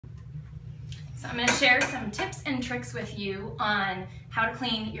So I'm going to share some tips and tricks with you on how to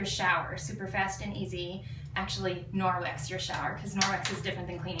clean your shower super fast and easy. Actually, Norwex your shower, because Norwex is different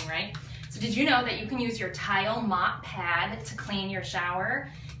than cleaning, right? So did you know that you can use your tile mop pad to clean your shower?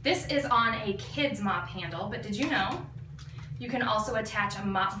 This is on a kid's mop handle, but did you know you can also attach a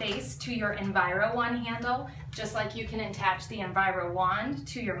mop base to your EnviroWand handle, just like you can attach the EnviroWand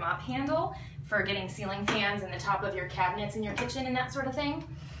to your mop handle for getting ceiling fans in the top of your cabinets in your kitchen and that sort of thing.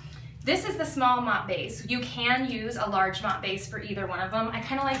 This is the small mop base. You can use a large mop base for either one of them. I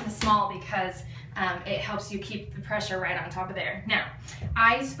kind of like the small because it helps you keep the pressure right on top of there. Now,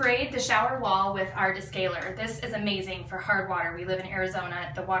 I sprayed the shower wall with our Descaler. This is amazing for hard water. We live in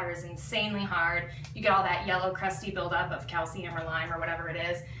Arizona. The water is insanely hard. You get all that yellow crusty buildup of calcium or lime or whatever it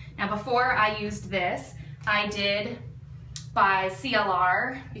is. Now, before I used this, I did buy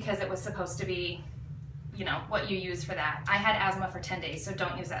CLR because it was supposed to be, you know, what you use for that. I had asthma for 10 days, so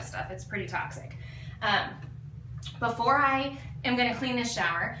don't use that stuff. It's pretty toxic. Before I am gonna clean this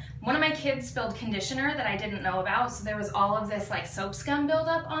shower, one of my kids spilled conditioner that I didn't know about, so there was all of this like soap scum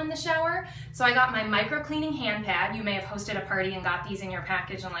buildup on the shower. So I got my micro cleaning hand pad. You may have hosted a party and got these in your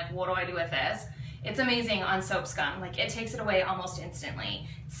package and like, what do I do with this? It's amazing on soap scum. Like, it takes it away almost instantly.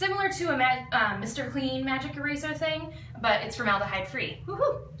 Similar to a Mr. Clean magic eraser thing, but it's formaldehyde free.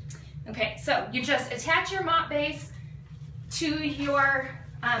 Woohoo! Okay, so you just attach your mop base to your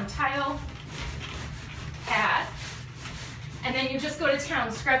tile pad, and then you just go to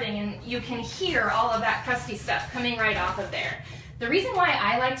town scrubbing, and you can hear all of that crusty stuff coming right off of there. The reason why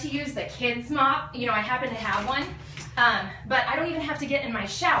I like to use the kids mop, you know, I happen to have one, but I don't even have to get in my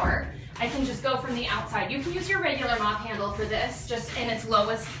shower. I can just go from the outside. You can use your regular mop handle for this, just in its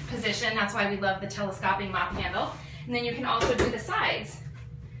lowest position. That's why we love the telescoping mop handle. And then you can also do the sides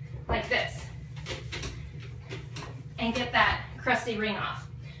like this and get that crusty ring off.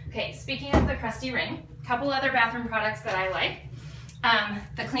 Okay, speaking of the crusty ring, a couple other bathroom products that I like.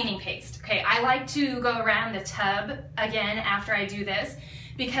 The cleaning paste. Okay, I like to go around the tub again after I do this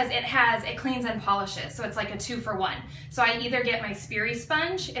because it cleans and polishes, so it's like a 2-for-1. So I either get my Sperry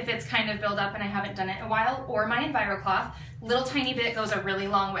sponge if it's kind of built up and I haven't done it in a while, or my EnviroCloth. Little tiny bit goes a really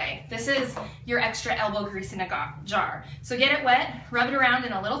long way. This is your extra elbow grease in a jar. So get it wet, rub it around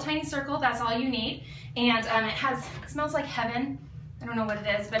in a little tiny circle, that's all you need. And it smells like heaven. I don't know what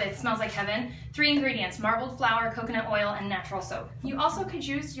it is, but it smells like heaven. 3 ingredients: marbled flour, coconut oil, and natural soap. You also could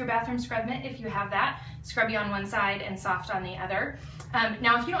use your bathroom scrub mitt if you have that. Scrubby on one side and soft on the other.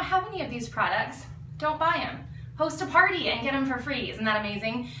 Now, if you don't have any of these products, don't buy them. Host a party and get them for free. Isn't that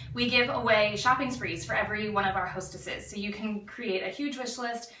amazing? We give away shopping sprees for every one of our hostesses, so you can create a huge wish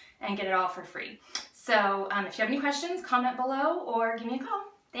list and get it all for free. So if you have any questions, comment below or give me a call.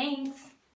 Thanks.